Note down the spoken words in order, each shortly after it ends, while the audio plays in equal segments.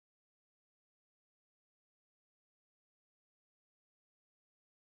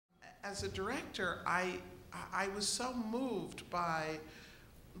as a director, I was so moved by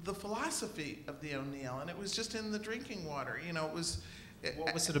the philosophy of the O'Neill, and it was just in the drinking water. You know, it was.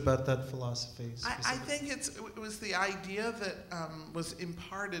 What was it about that philosophy? I think it was the idea that was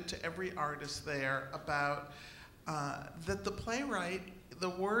imparted to every artist there about that the playwright, the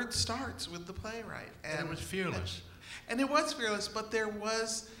word starts with the playwright. And it was fearless. And it was fearless, but there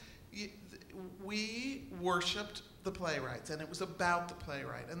was, we worshipped the playwrights, and it was about the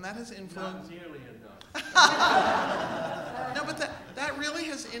playwright, and that has influenced. Not nearly enough. No, but that really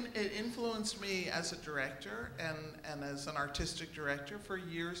has it influenced me as a director and as an artistic director for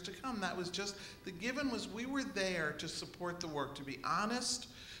years to come. That was just, the given was we were there to support the work, to be honest,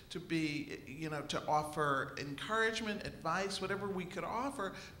 to be, you know, to offer encouragement, advice, whatever we could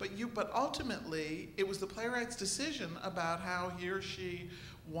offer, but ultimately it was the playwright's decision about how he or she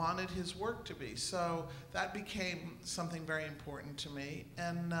wanted his work to be. So that became something very important to me.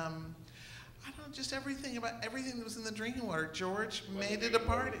 And I don't know, just everything that was in the drinking water. George made it a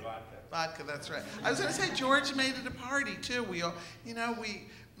party. Vodka, that's right. I was going to say George made it a party too. We all, you know,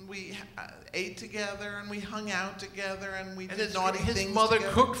 we ate together and we hung out together and we did naughty things. His mother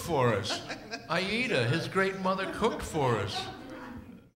together. cooked for us. Aida, his great mother, cooked for us.